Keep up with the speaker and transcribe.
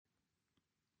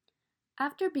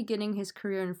After beginning his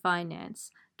career in finance,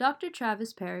 Dr.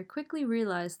 Travis Perry quickly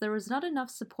realized there was not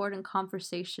enough support and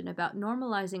conversation about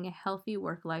normalizing a healthy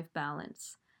work life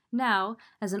balance. Now,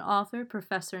 as an author,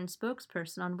 professor, and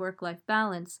spokesperson on work life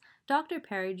balance, Dr.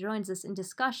 Perry joins us in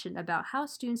discussion about how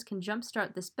students can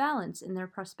jumpstart this balance in their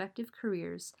prospective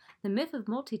careers, the myth of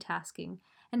multitasking,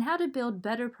 and how to build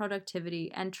better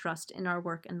productivity and trust in our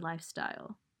work and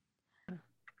lifestyle.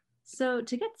 So,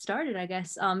 to get started, I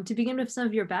guess, to begin with some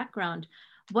of your background,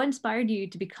 what inspired you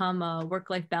to become a work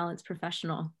life balance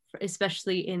professional,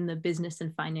 especially in the business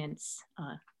and finance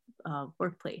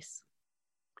workplace?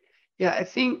 Yeah, I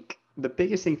think the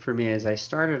biggest thing for me is I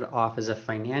started off as a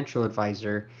financial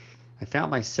advisor. I found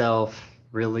myself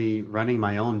really running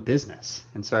my own business.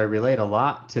 And so I relate a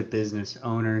lot to business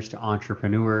owners, to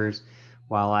entrepreneurs.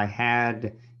 While I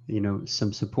had,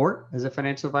 some support as a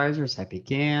financial advisor as I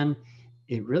began,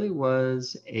 it really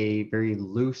was a very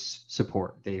loose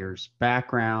support. There's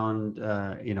background,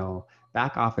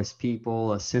 back office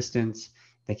people, assistants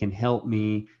that can help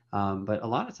me, but a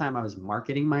lot of time I was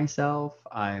marketing myself.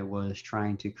 I was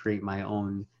trying to create my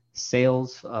own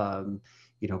sales,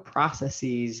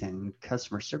 processes and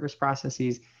customer service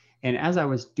processes. And as I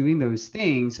was doing those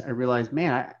things, I realized,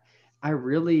 man, I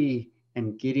really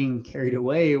am getting carried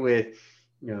away with,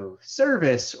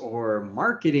 service or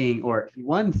marketing or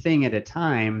one thing at a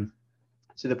time,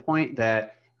 to the point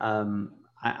that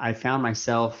I found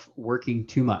myself working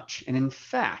too much. And in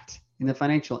fact, in the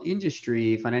financial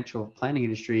industry, financial planning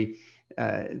industry,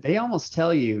 they almost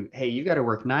tell you, hey, you got to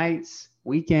work nights,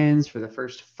 weekends for the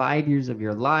first 5 years of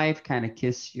your life, kind of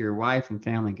kiss your wife and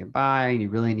family goodbye, and you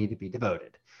really need to be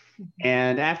devoted.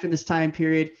 And after this time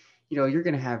period, you're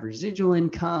going to have residual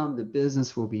income, the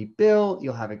business will be built,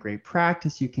 you'll have a great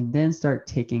practice, you can then start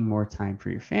taking more time for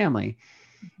your family.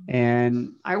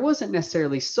 And I wasn't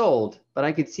necessarily sold, but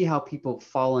I could see how people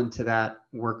fall into that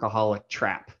workaholic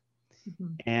trap.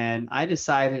 Mhm. And I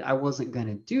decided I wasn't going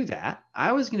to do that.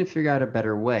 I was going to figure out a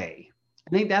better way. I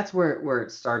think that's where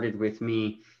it started with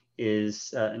me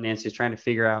is Nancy is trying to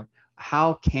figure out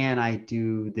how can I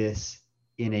do this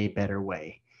in a better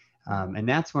way. And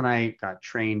that's when I got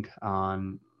trained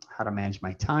on how to manage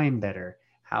my time better,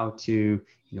 how to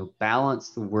balance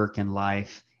the work and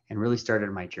life, and really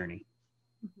started my journey.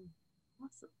 Mhm.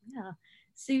 Awesome. Yeah.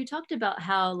 So you talked about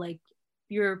how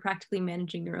you're practically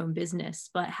managing your own business,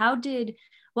 but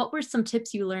what were some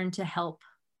tips you learned to help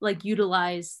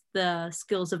utilize the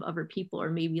skills of other people,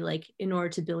 or maybe in order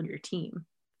to build your team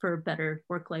for a better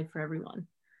work life for everyone?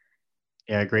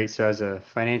 Yeah, great. So as a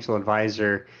financial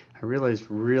advisor, I realized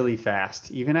really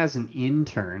fast, even as an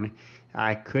intern,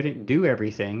 I couldn't do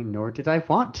everything, nor did I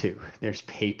want to. There's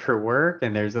paperwork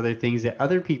and there's other things that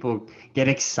other people get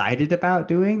excited about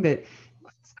doing that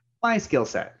my skill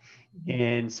set. Mhm.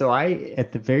 And so I,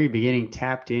 at the very beginning,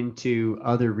 tapped into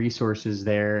other resources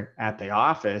there at the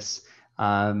office,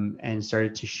 and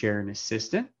started to share an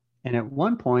assistant. And at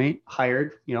one point,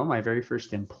 hired, my very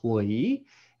first employee.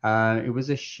 It was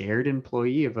a shared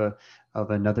employee of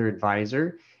another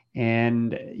advisor,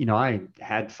 and I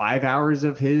had 5 hours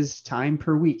of his time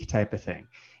per week, type of thing.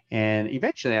 And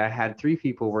eventually, I had three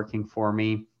people working for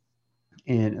me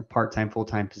in part-time,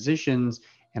 full-time positions,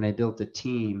 and I built a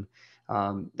team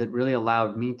that really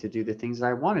allowed me to do the things that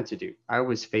I wanted to do. I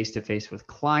was face-to-face with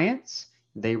clients.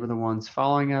 They were the ones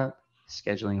following up,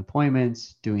 scheduling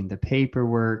appointments, doing the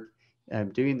paperwork,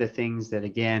 doing the things that,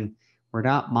 again, were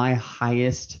not my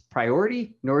highest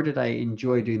priority, nor did I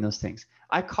enjoy doing those things.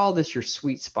 I call this your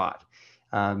sweet spot,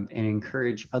 and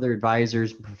encourage other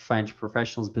advisors, financial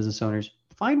professionals, business owners,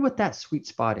 find what that sweet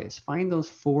spot is. Find those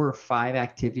 4 or 5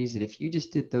 activities that if you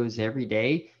just did those every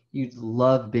day, you'd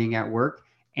love being at work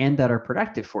and that are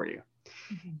productive for you.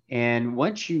 Mhm. And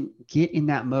once you get in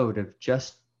that mode of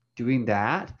just doing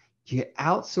that, you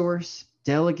outsource,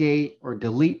 delegate, or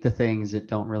delete the things that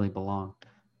don't really belong.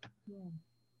 Yeah,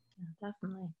 yeah,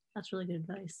 definitely. That's really good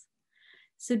advice.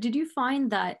 So, did you find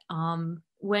that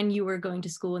when you were going to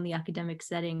school in the academic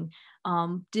setting,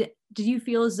 did you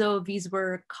feel as though these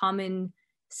were common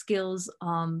skills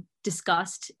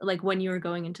discussed when you were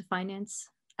going into finance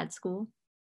at school?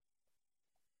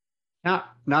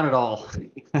 Not at all.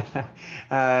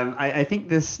 I think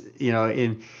this,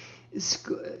 in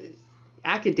school,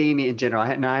 academia in general,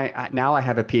 now I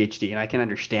have a PhD and I can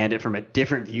understand it from a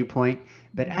different viewpoint,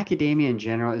 but Mhm. academia in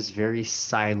general is very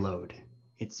siloed.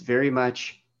 It's very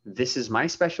much, this is my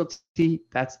specialty,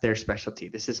 that's their specialty.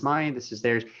 This is mine, this is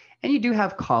theirs. And you do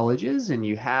have colleges and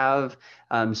you have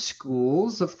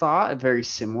schools of thought, a very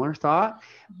similar thought,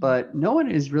 Mhm. but no one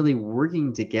is really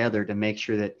working together to make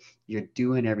sure that you're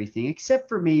doing everything except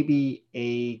for maybe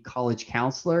a college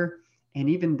counselor. And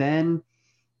even then,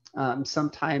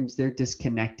 Sometimes they're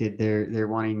disconnected. They're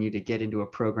wanting you to get into a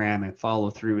program and follow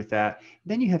through with that.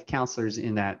 Then you have counselors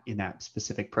in that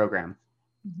specific program.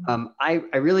 Mhm.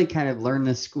 I really kind of learned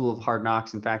this school of hard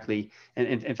knocks. In fact,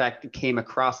 in fact, came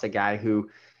across a guy who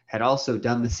had also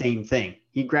done the same thing.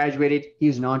 He graduated, he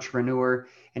was an entrepreneur,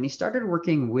 and he started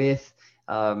working with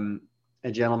um,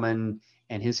 a gentleman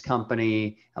and his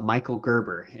company, Michael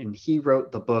Gerber, and he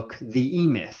wrote the book, The E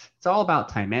Myth. It's all about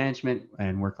time management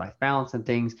and work life balance and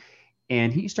things.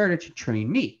 And he started to train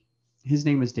me. His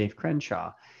name was Dave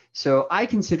Crenshaw. So I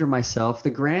consider myself the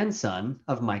grandson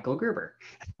of Michael Gerber.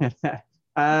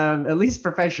 At least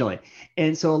professionally.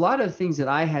 And so a lot of things that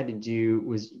I had to do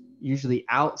was usually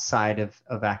outside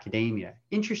of academia.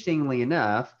 Interestingly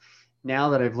enough, now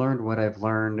that I've learned what I've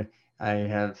learned, I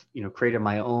have created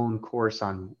my own course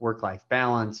on work-life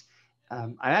balance.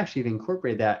 I actually have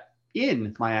incorporated that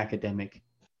in my academic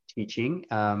teaching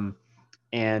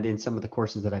and in some of the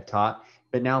courses that I've taught,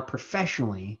 but now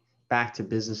professionally back to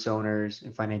business owners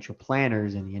and financial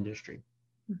planners in the industry.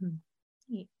 Mhm.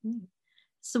 Neat, neat.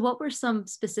 So, what were some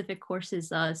specific courses?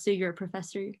 So, you're a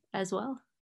professor as well,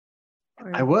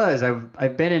 I or? was.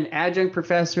 I've been an adjunct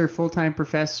professor, full-time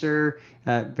professor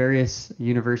at various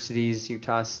universities,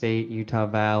 Utah State, Utah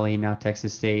Valley, now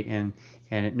Texas State, and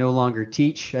no longer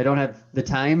teach. I don't have the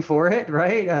time for it,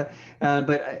 right?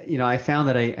 But I found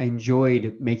that I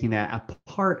enjoyed making that a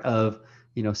part of,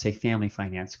 say, family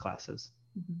finance classes.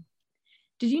 Mhm.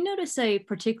 Did you notice a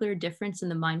particular difference in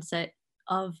the mindset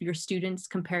of your students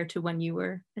compared to when you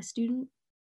were a student?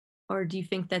 Or do you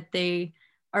think that they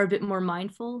are a bit more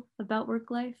mindful about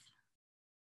work life?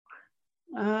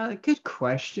 Good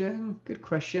question. Good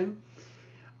question.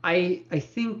 I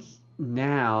think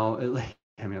now, like,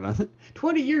 I mean, about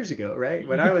 20 years ago, right?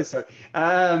 When I was,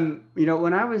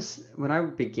 when I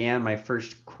began my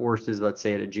first courses, let's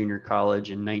say at a junior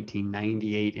college in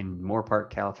 1998 in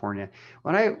Moorpark, California,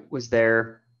 when I was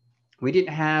there, we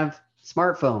didn't have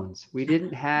smartphones. We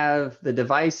didn't have the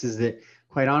devices that,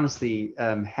 quite honestly,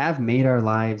 have made our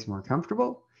lives more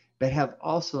comfortable, but have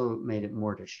also made it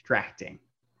more distracting.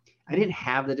 I didn't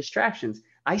have the distractions.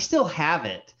 I still have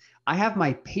it. I have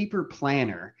my paper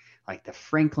planner, like the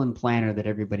Franklin planner that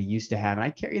everybody used to have, and I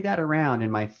carry that around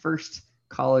in my first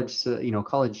college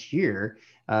year.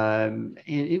 And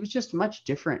it was just much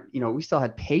different. We still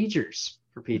had pagers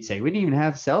for Pete's sake. We didn't even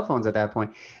have cell phones at that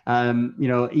point.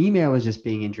 Email was just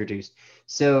being introduced.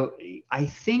 So I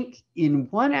think in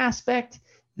one aspect,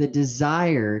 the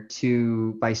desire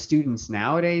by students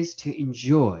nowadays to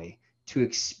enjoy, to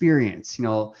experience,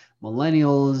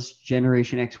 millennials,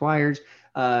 Generation X, Yers,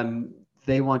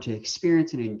 they want to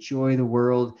experience and enjoy the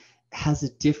world, has a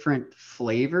different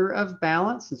flavor of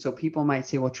balance. And so people might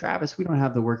say, well, Travis, we don't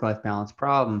have the work-life balance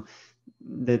problem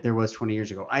that there was 20 years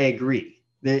ago. I agree.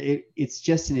 It's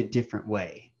just in a different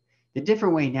way. The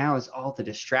different way now is all the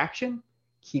distraction,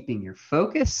 keeping your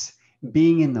focus,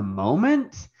 being in the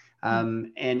moment,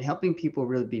 and helping people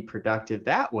really be productive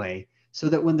that way so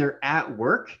that when they're at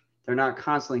work, they're not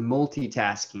constantly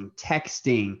multitasking,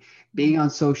 texting, being on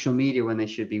social media when they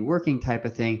should be working type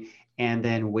of thing, and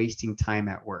then wasting time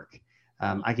at work.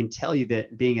 I can tell you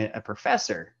that being a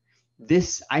professor,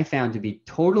 this I found to be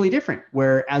totally different.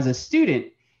 Where as a student,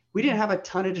 we didn't have a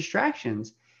ton of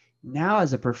distractions. Now,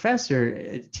 as a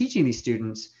professor teaching these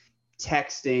students,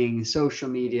 texting, social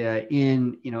media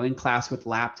in class with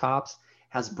laptops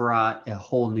has brought a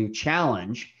whole new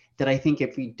challenge that I think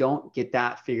if we don't get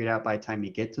that figured out by the time you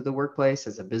get to the workplace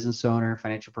as a business owner,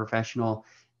 financial professional,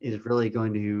 is really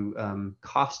going to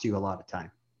cost you a lot of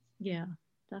time. Yeah,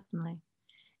 definitely.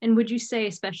 And would you say,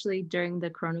 especially during the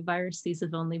coronavirus, these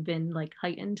have only been like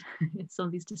heightened, some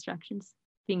of these distractions,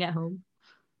 being at home?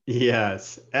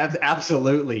 Yes,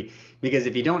 absolutely. Because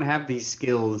if you don't have these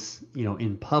skills,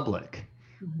 in public,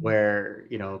 Mhm. where,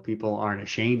 people aren't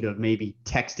ashamed of maybe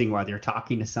texting while they're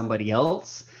talking to somebody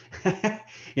else,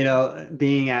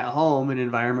 being at home, an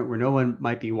environment where no one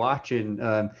might be watching,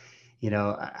 how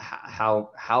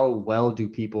well do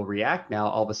people react now?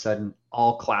 All of a sudden,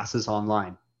 all classes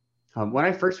online. When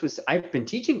I've been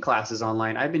teaching classes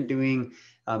online. I've been doing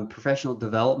professional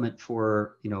development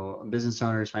for business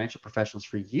owners, financial professionals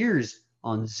for years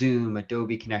on Zoom,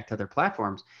 Adobe Connect, other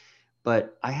platforms.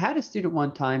 But I had a student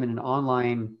one time in an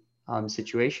online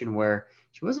situation where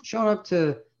she wasn't showing up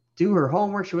to do her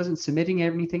homework. She wasn't submitting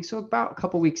anything. So about a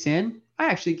couple weeks in, I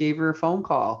actually gave her a phone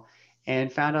call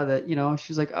and found out that,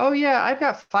 she's like, oh yeah, I've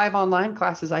got 5 online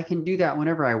classes. I can do that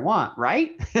whenever I want,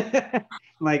 right? I'm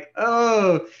like,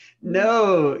 oh,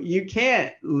 no, you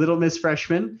can't, little Miss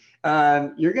Freshman.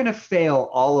 You're going to fail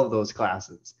all of those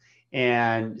classes.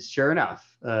 And sure enough,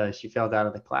 she failed out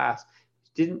of the class.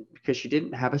 because she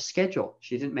didn't have a schedule.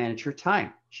 She didn't manage her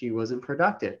time. She wasn't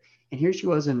productive. And here she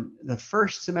was in the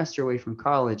first semester away from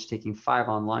college, taking 5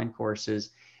 online courses,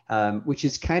 which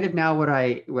is kind of now what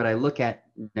I look at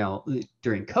now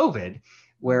during COVID,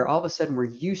 where all of a sudden we're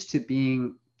used to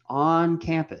being on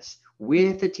campus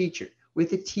with a teacher,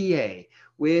 with a TA,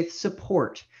 with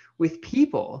support, with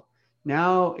people.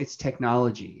 Now it's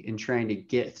technology and trying to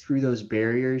get through those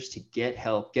barriers to get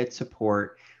help, get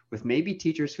support with maybe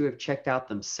teachers who have checked out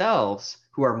themselves,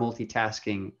 who are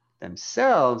multitasking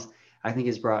themselves. I think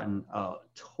has brought in a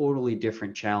totally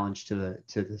different challenge to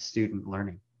the student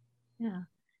learning. Yeah.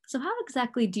 So how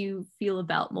exactly do you feel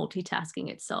about multitasking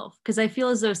itself? Because I feel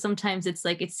as though sometimes it's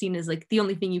like it's seen as like the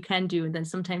only thing you can do, and then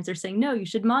sometimes they're saying no, you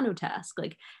should monotask.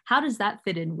 Like, how does that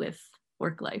fit in with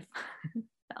work-life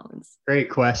balance? Great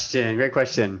question. Great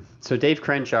question. So Dave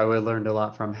Crenshaw, who I learned a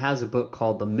lot from, has a book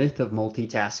called The Myth of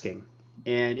Multitasking.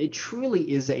 And it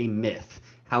truly is a myth.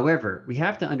 However, we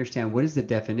have to understand what is the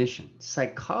definition.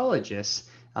 Psychologists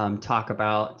talk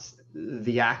about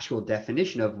the actual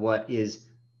definition of what is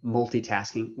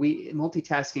multitasking.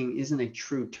 Multitasking isn't a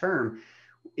true term.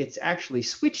 It's actually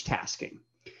switch tasking.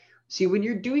 See, when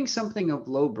you're doing something of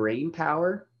low brain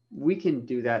power, we can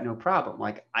do that no problem.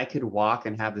 Like I could walk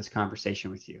and have this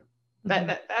conversation with you.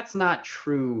 That's not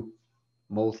true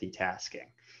multitasking.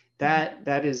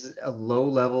 That is a low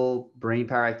level brain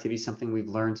power activity, something we've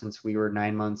learned since we were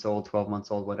 9 months old, 12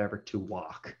 months old, whatever, to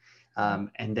walk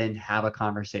and then have a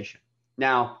conversation.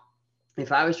 Now,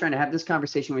 if I was trying to have this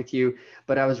conversation with you,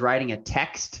 but I was writing a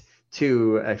text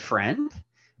to a friend,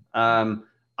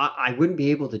 I wouldn't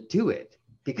be able to do it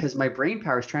because my brain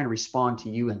power is trying to respond to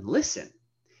you and listen.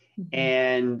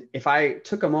 And if I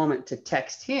took a moment to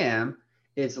text him,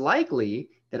 it's likely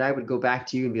that I would go back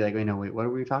to you and be like, wait, what are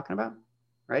we talking about?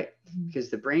 Right? Because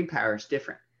the brain power is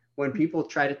different. When people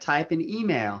try to type an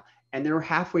email and they're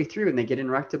halfway through and they get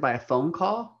interrupted by a phone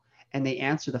call and they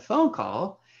answer the phone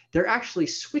call, they're actually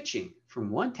switching from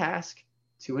one task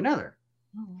to another.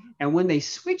 And when they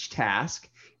switch task,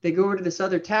 they go over to this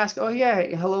other task. Oh yeah,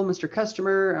 hello, Mr.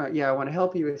 Customer. Yeah, I want to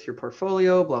help you with your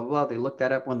portfolio, blah, blah, blah. They look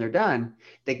that up. When they're done,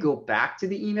 they go back to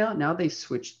the email. Now they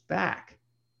switched back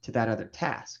to that other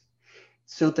task.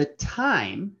 So the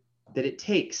time that it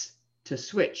takes to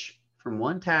switch from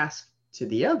one task to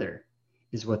the other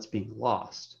is what's being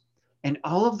lost. And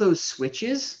all of those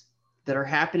switches that are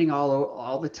happening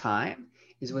all the time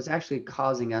is what's actually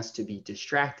causing us to be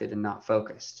distracted and not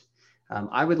focused.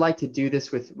 I would like to do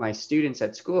this with my students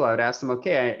at school. I would ask them,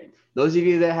 okay, those of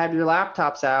you that have your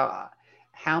laptops out,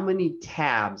 how many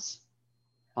tabs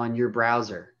on your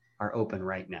browser are open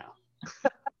right now?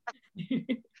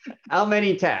 How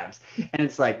many tabs? And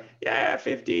it's like, yeah,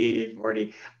 50,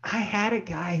 40. I had a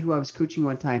guy who I was coaching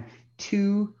one time,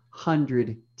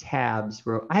 200 tabs,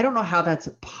 bro. I don't know how that's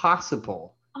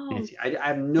possible. Nancy. I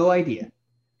have no idea,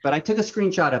 but I took a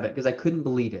screenshot of it because I couldn't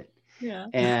believe it. Yeah.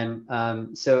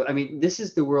 And so, I mean, this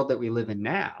is the world that we live in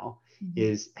now,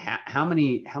 is how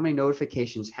many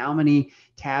notifications, how many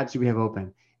tabs do we have open?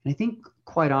 And I think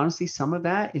quite honestly, some of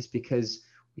that is because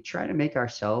we try to make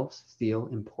ourselves feel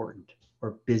important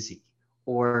or busy,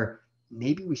 or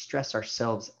maybe we stress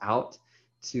ourselves out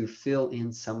to fill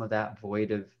in some of that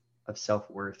void of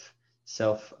self-worth,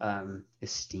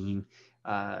 self-esteem.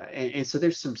 And so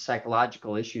there's some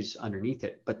psychological issues underneath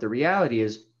it. But the reality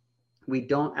is we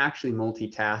don't actually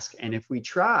multitask. And if we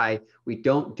try, we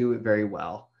don't do it very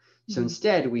well. So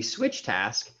instead, we switch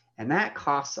task, and that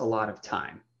costs a lot of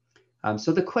time.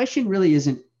 So the question really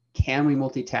isn't, can we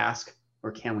multitask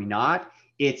or can we not?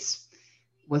 It's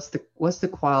what's the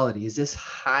quality? Is this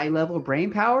high level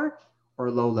brain power or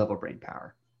low level brain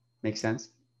power? Make sense?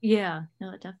 Yeah, no,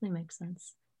 it definitely makes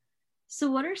sense.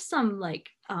 So what are some like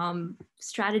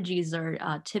strategies or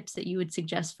tips that you would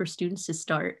suggest for students to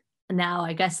start now?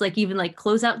 I guess like even like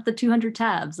close out the 200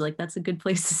 tabs, like that's a good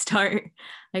place to start,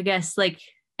 I guess. Like,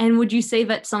 and would you say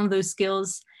that some of those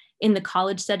skills in the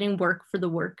college setting work for the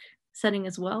work setting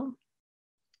as well?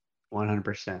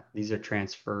 100%. These are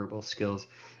transferable skills.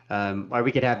 Or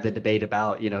we could have the debate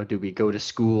about, do we go to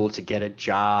school to get a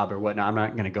job or whatnot? I'm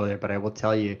not going to go there, but I will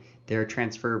tell you there are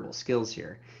transferable skills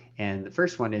here. And the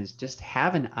first one is just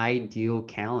have an ideal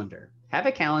calendar. Have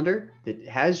a calendar that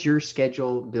has your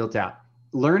schedule built out.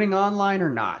 Learning online or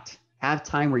not, have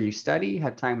time where you study,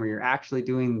 have time where you're actually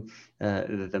doing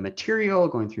the material,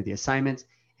 going through the assignments,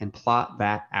 and plot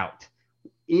that out.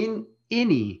 In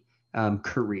any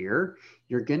career,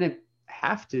 you're going to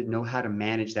have to know how to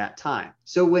manage that time.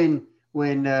 So when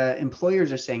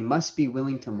employers are saying must be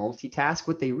willing to multitask,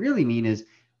 what they really mean is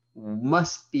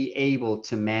must be able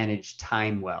to manage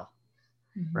time well,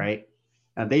 right?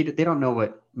 They don't know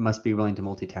what must be willing to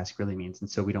multitask really means. And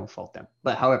so we don't fault them.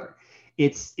 But however,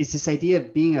 it's this idea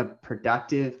of being a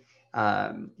productive,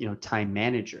 time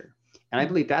manager. And I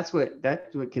believe that's what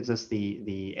gives us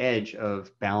the edge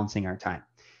of balancing our time.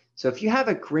 So if you have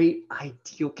a great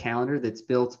ideal calendar that's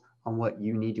built on what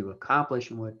you need to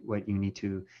accomplish and what you need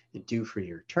to do for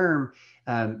your term,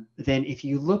 then if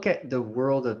you look at the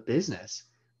world of business,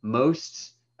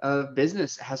 most of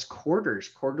business has quarters,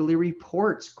 quarterly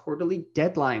reports, quarterly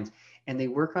deadlines, and they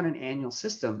work on an annual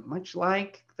system, much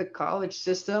like the college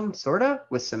system, sort of,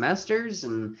 with semesters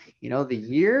and the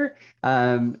year.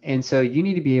 And so you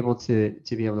need to be able to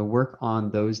work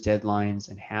on those deadlines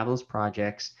and have those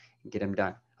projects and get them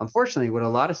done. Unfortunately, what a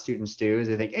lot of students do is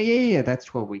they think, hey, yeah, that's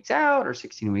 12 weeks out or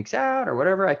 16 weeks out or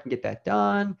whatever, I can get that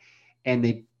done.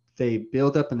 And they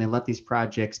build up and they let these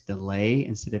projects delay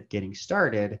instead of getting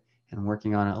started and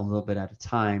working on it a little bit at a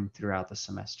time throughout the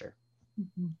semester.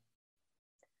 Mm-hmm.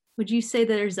 Would you say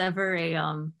that there's ever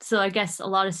so I guess a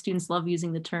lot of students love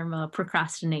using the term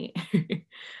procrastinate.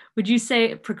 Would you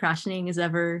say procrastinating is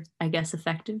ever, I guess,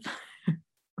 effective?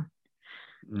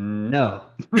 No.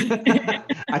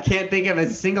 I can't think of a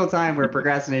single time where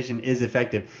procrastination is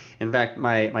effective. In fact,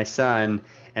 my son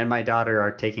and my daughter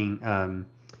are taking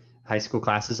high school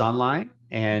classes online,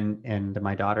 and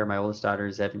my oldest daughter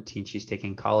is 17. She's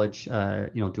taking college,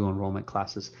 dual enrollment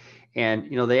classes,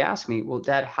 and they ask me, well,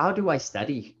 Dad, how do I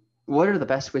study? What are the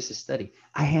best ways to study?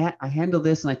 I handle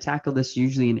this and I tackle this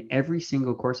usually in every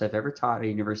single course I've ever taught at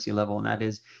university level, and that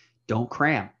is, don't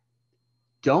cram,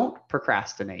 don't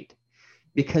procrastinate.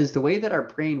 Because the way that our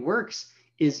brain works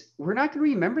is we're not going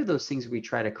to remember those things we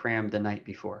try to cram the night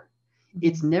before.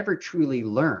 It's never truly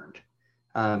learned.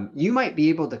 You might be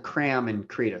able to cram and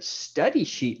create a study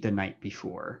sheet the night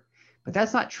before, but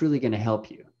that's not truly going to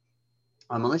help you.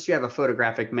 Unless you have a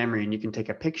photographic memory and you can take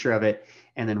a picture of it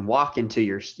and then walk into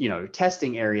your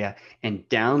testing area and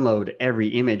download every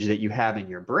image that you have in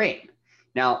your brain.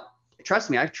 Now, trust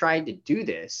me, I've tried to do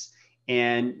this.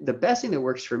 And the best thing that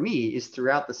works for me is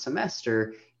throughout the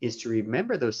semester is to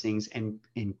remember those things and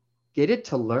get it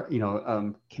to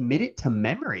learn, commit it to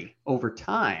memory over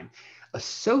time.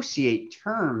 Associate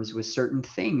terms with certain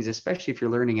things, especially if you're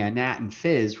learning a nat and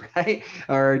phys, right?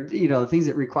 Or, things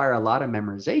that require a lot of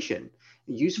memorization.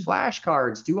 Use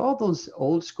flashcards, do all those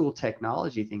old school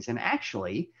technology things. And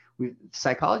actually,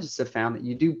 psychologists have found that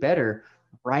you do better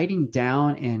writing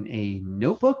down in a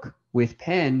notebook with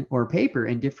pen or paper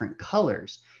in different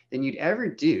colors than you'd ever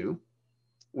do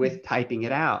with typing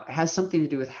it out. It has something to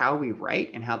do with how we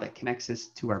write and how that connects us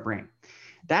to our brain.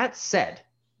 That said,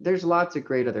 there's lots of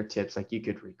great other tips. Like you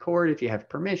could record if you have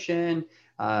permission,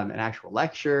 an actual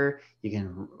lecture. You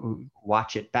can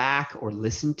watch it back or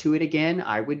listen to it again.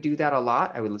 I would do that a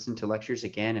lot. I would listen to lectures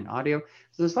again in audio.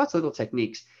 So there's lots of little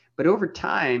techniques. But over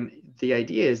time, the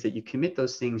idea is that you commit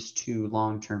those things to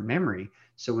long-term memory.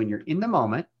 So when you're in the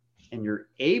moment and you're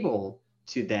able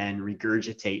to then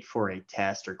regurgitate for a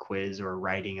test or quiz or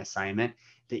writing assignment,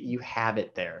 that you have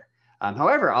it there.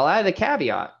 However, I'll add a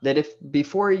caveat that if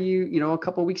before a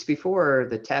couple of weeks before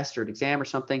the test or exam or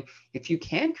something, if you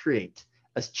can create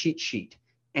a cheat sheet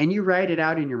and you write it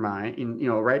out in your mind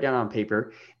and write down on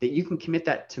paper, that you can commit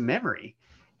that to memory.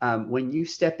 When you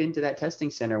step into that testing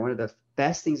center, one of the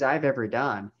best things I've ever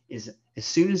done is, as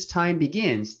soon as time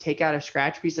begins, take out a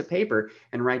scratch piece of paper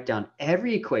and write down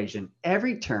every equation,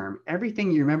 every term,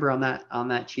 everything you remember on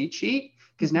that cheat sheet,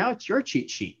 because now it's your cheat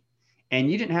sheet. And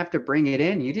you didn't have to bring it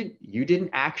in. You didn't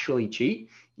actually cheat.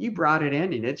 You brought it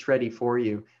in and it's ready for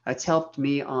you. It's helped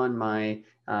me on my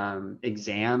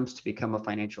exams to become a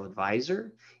financial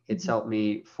advisor. It's helped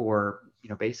me for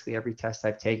basically every test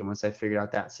I've taken once I figured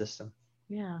out that system.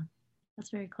 Yeah, that's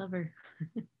very clever.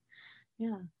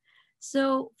 Yeah.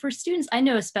 So for students, I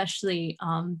know especially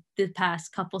the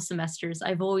past couple semesters,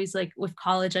 I've always with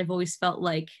college, I've always felt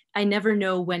like I never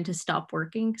know when to stop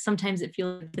working. Sometimes it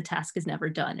feels like the task is never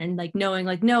done, and knowing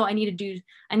no, I need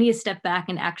to step back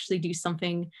and actually do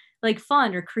something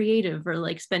fun or creative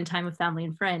or spend time with family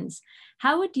and friends.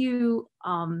 How would you,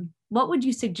 what would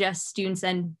you suggest students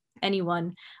and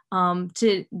anyone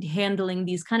to handling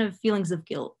these kind of feelings of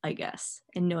guilt, I guess,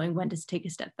 and knowing when to take a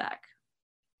step back?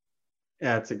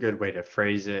 Yeah, it's a good way to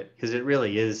phrase it, because it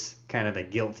really is kind of a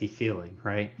guilty feeling,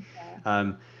 right?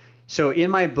 Yeah. So in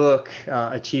my book,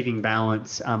 Achieving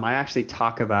Balance, I actually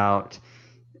talk about,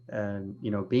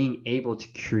 being able to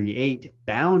create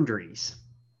boundaries.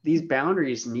 These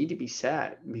boundaries need to be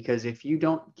set, because if you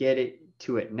don't get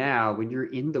to it now, when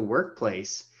you're in the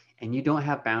workplace and you don't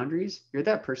have boundaries, you're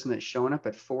that person that's showing up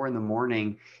at 4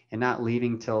 a.m. and not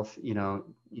leaving till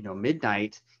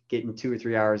midnight, getting 2 or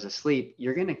 3 hours of sleep.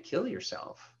 You're going to kill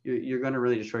yourself. You're going to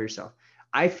really destroy yourself.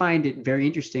 I find it very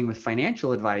interesting with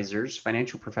financial advisors,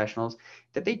 financial professionals,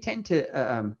 that they tend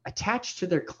to attach to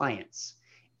their clients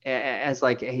as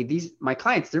like, hey, these my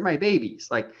clients, they're my babies.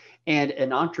 Like, and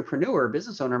an entrepreneur,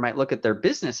 business owner might look at their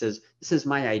business as, this is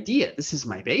my idea, this is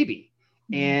my baby.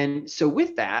 And so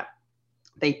with that,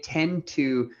 they tend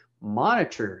to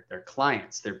monitor their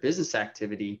clients, their business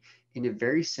activity in a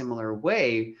very similar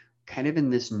way, kind of in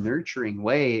this nurturing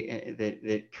way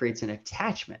that creates an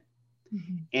attachment.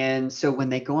 And so when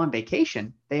they go on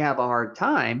vacation, they have a hard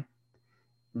time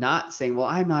not saying, well,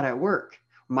 I'm not at work.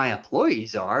 My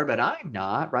employees are, but I'm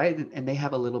not, right? And they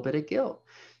have a little bit of guilt.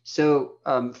 So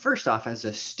first off, as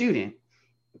a student,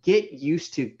 get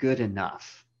used to good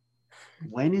enough.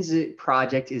 When is a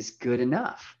project is good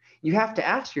enough? You have to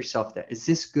ask yourself that, is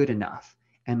this good enough?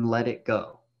 And let it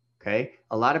go. Okay.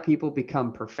 A lot of people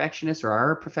become perfectionists or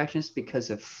are perfectionists because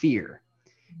of fear.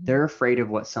 They're afraid of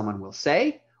what someone will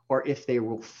say or if they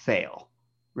will fail.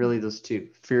 Really, those two: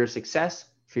 fear of success,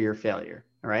 fear of failure.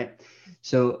 All right.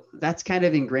 So that's kind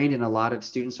of ingrained in a lot of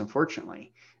students,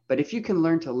 unfortunately. But if you can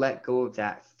learn to let go of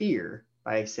that fear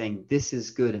by saying, this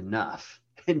is good enough,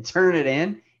 and turn it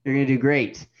in, you're going to do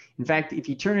great. In fact, if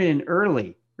you turn it in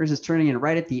early versus turning it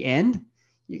right at the end,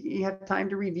 you have time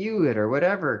to review it or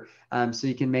whatever. So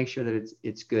you can make sure that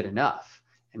it's good enough,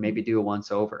 and maybe do it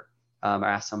once over, or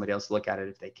ask somebody else to look at it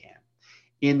if they can.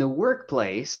 In the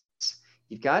workplace,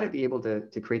 you've got to be able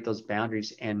to create those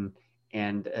boundaries and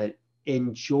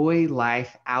enjoy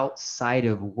life outside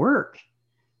of work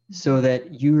so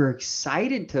that you're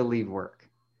excited to leave work.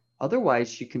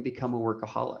 Otherwise, you can become a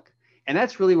workaholic. And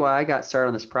that's really why I got started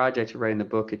on this project of writing the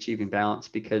book, Achieving Balance,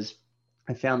 because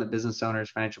I found that business owners,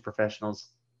 financial professionals,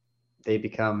 they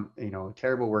become,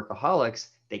 terrible workaholics.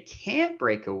 They can't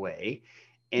break away.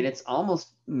 And it's almost,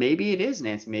 maybe it is,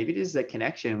 Nancy, maybe it is that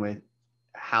connection with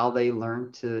how they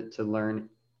learn to learn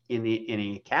in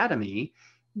the academy,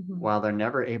 while they're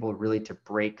never able really to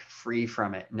break free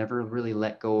from it, never really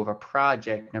let go of a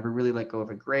project, never really let go of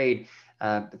a grade.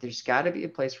 But there's got to be a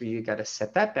place where you got to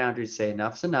set that boundary, say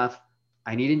enough's enough.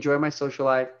 I need to enjoy my social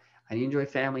life. I need to enjoy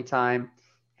family time.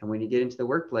 And when you get into the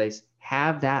workplace,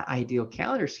 have that ideal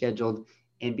calendar scheduled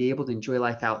and be able to enjoy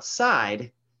life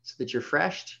outside so that you're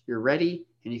fresh, you're ready,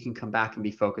 and you can come back and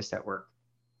be focused at work.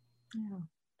 Yeah,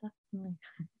 definitely.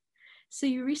 So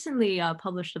you recently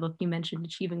published a book. You mentioned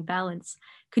Achieving Balance.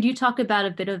 Could you talk about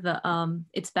a bit of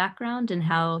its background and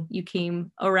how you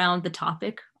came around the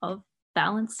topic of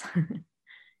balance?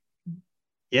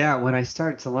 Yeah, when I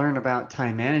started to learn about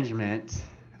time management,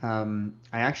 I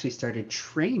actually started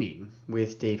training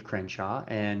with Dave Crenshaw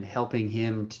and helping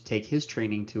him to take his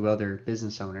training to other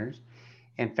business owners,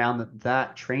 and found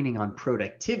that training on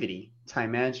productivity,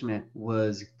 time management,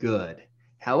 was good.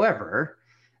 However,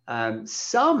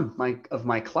 some of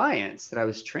my clients that I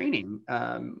was training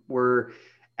were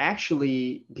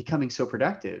actually becoming so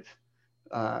productive,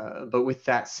 but with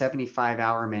that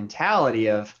 75-hour mentality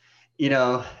of,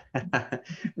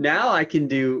 now I can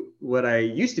do what I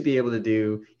used to be able to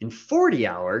do in 40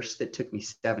 hours that took me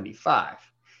 75.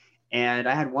 And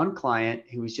I had one client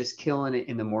who was just killing it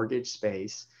in the mortgage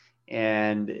space.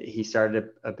 And he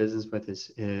started a business with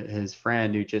his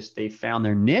friend who they found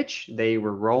their niche. They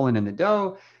were rolling in the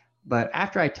dough. But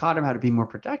after I taught him how to be more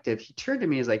productive, he turned to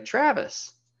me and was like,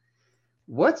 Travis,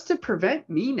 what's to prevent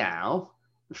me now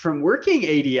from working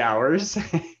 80 hours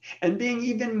and being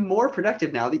even more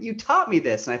productive now that you taught me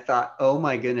this? And I thought, oh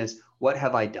my goodness, what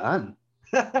have I done?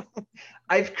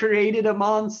 I've created a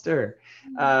monster.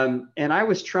 And I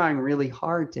was trying really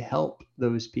hard to help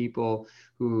those people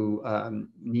who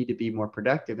need to be more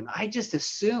productive. And I just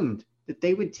assumed that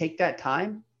they would take that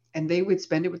time and they would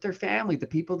spend it with their family, the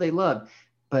people they love.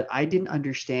 But I didn't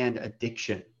understand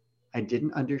addiction. I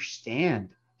didn't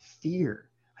understand fear.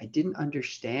 I didn't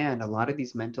understand a lot of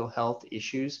these mental health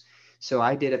issues. So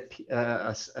I did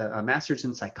a master's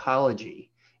in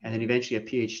psychology and then eventually a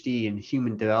PhD in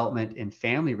human development and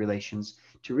family relations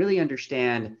to really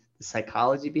understand the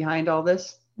psychology behind all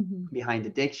this, behind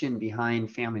addiction,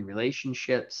 behind family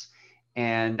relationships.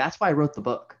 And that's why I wrote the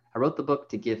book. I wrote the book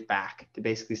to give back, to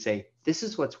basically say, this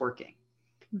is what's working.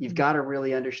 You've got to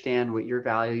really understand what your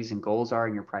values and goals are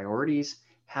and your priorities,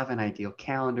 have an ideal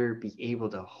calendar, be able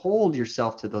to hold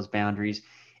yourself to those boundaries.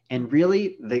 And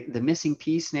really the missing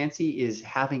piece, Nancy, is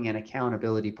having an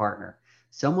accountability partner,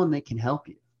 someone that can help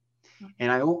you.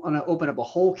 And I want to open up a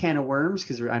whole can of worms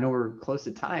because I know we're close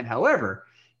to time. However,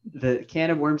 the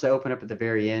can of worms I open up at the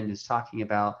very end is talking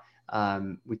about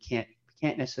we can't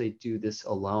necessarily do this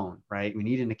alone, right? We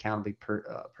need an accountability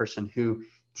person who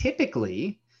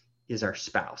typically is our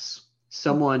spouse,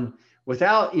 someone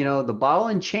without, the ball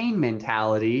and chain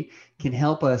mentality can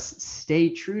help us stay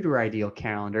true to our ideal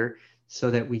calendar so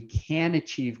that we can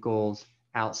achieve goals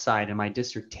outside. And my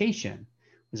dissertation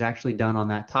was actually done on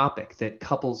that topic, that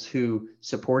couples who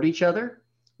support each other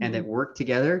and that work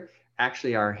together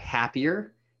actually are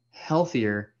happier,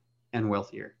 healthier, and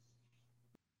wealthier.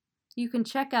 You can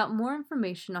check out more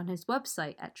information on his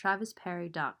website at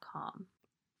travisperry.com.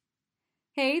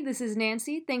 Hey, this is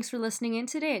Nancy. Thanks for listening in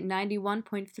today at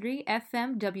 91.3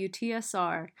 FM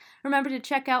WTSR. Remember to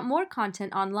check out more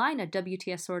content online at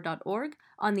WTSR.org,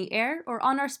 on the air, or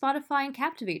on our Spotify and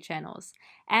Captivate channels.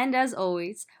 And as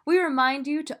always, we remind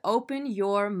you to open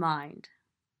your mind.